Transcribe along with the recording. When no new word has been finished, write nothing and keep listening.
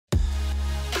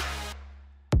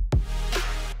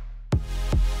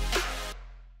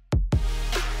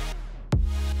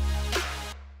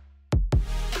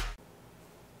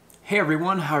Hey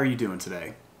everyone, how are you doing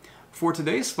today? For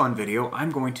today's fun video, I'm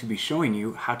going to be showing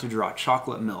you how to draw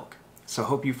chocolate milk. So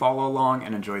hope you follow along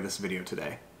and enjoy this video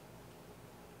today.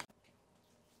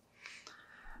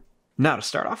 Now to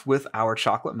start off with our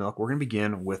chocolate milk, we're going to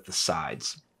begin with the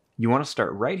sides. You want to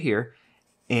start right here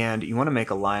and you want to make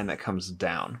a line that comes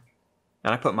down.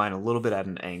 And I put mine a little bit at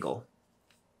an angle.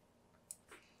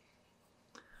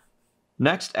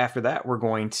 Next, after that, we're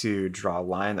going to draw a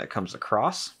line that comes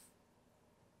across.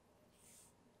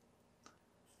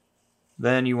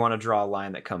 Then you want to draw a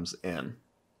line that comes in.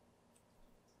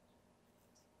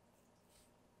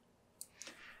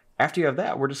 After you have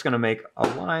that, we're just going to make a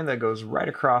line that goes right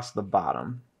across the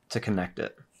bottom to connect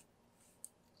it.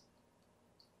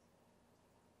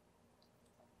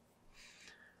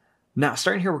 Now,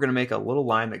 starting here, we're going to make a little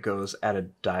line that goes at a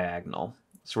diagonal.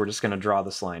 So we're just going to draw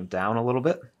this line down a little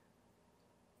bit.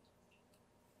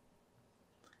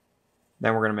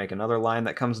 Then we're going to make another line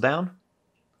that comes down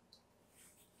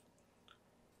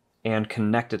and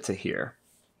connect it to here.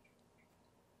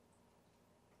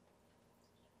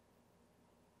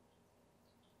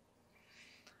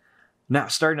 Now,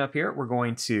 starting up here, we're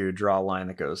going to draw a line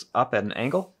that goes up at an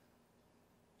angle.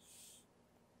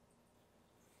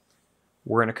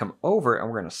 We're going to come over and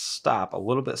we're going to stop a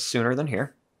little bit sooner than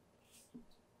here.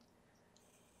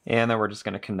 And then we're just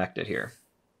going to connect it here.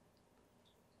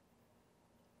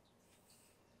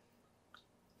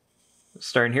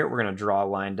 Starting here, we're going to draw a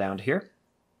line down to here.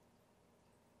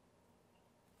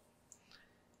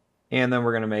 And then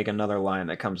we're going to make another line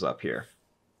that comes up here.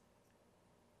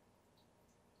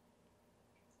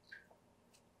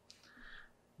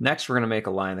 Next, we're going to make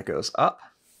a line that goes up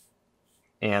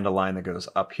and a line that goes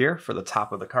up here for the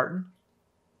top of the carton.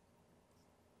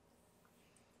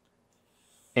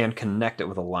 And connect it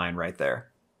with a line right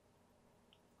there.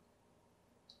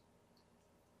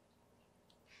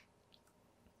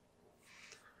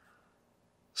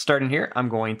 Starting here, I'm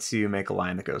going to make a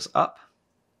line that goes up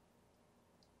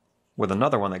with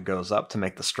another one that goes up to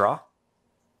make the straw.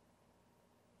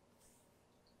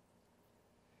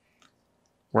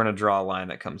 We're going to draw a line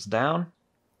that comes down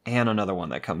and another one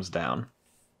that comes down.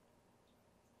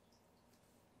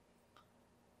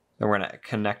 Then we're going to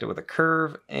connect it with a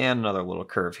curve and another little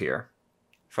curve here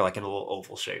for like a little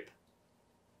oval shape.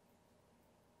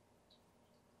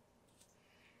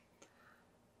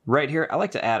 Right here, I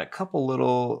like to add a couple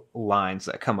little lines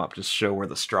that come up to show where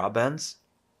the straw bends.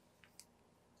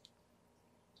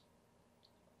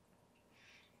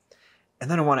 And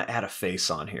then I want to add a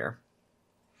face on here.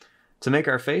 To make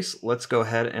our face, let's go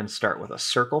ahead and start with a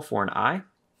circle for an eye.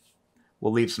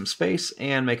 We'll leave some space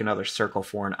and make another circle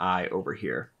for an eye over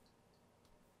here.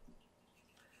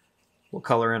 We'll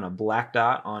color in a black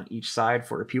dot on each side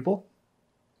for a pupil.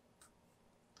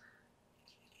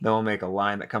 Then we'll make a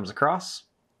line that comes across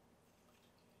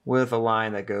with a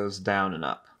line that goes down and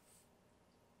up.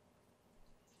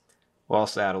 We'll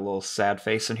also add a little sad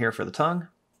face in here for the tongue.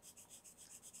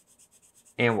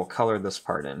 And we'll color this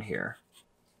part in here.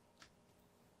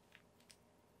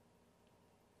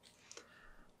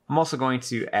 I'm also going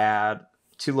to add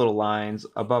two little lines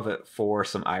above it for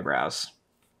some eyebrows.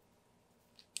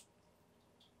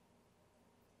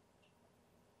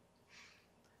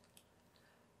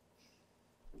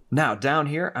 Now down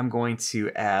here, I'm going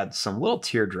to add some little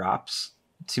teardrops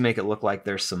to make it look like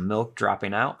there's some milk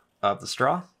dropping out of the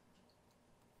straw.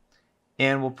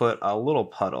 And we'll put a little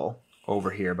puddle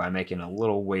over here by making a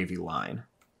little wavy line.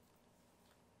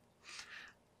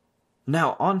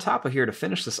 Now on top of here, to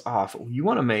finish this off, you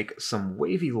want to make some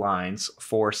wavy lines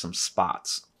for some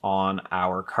spots on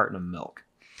our carton of milk.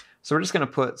 So we're just going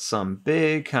to put some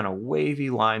big kind of wavy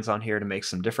lines on here to make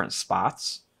some different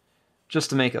spots, just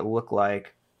to make it look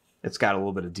like it's got a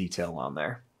little bit of detail on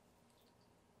there.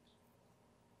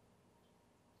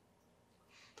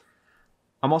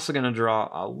 I'm also going to draw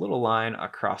a little line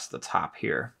across the top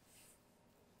here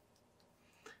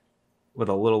with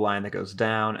a little line that goes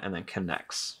down and then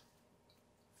connects.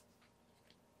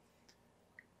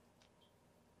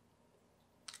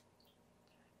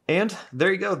 And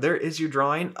there you go. There is your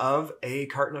drawing of a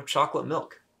carton of chocolate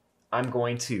milk. I'm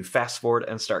going to fast forward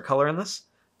and start coloring this.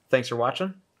 Thanks for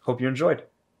watching. Hope you enjoyed.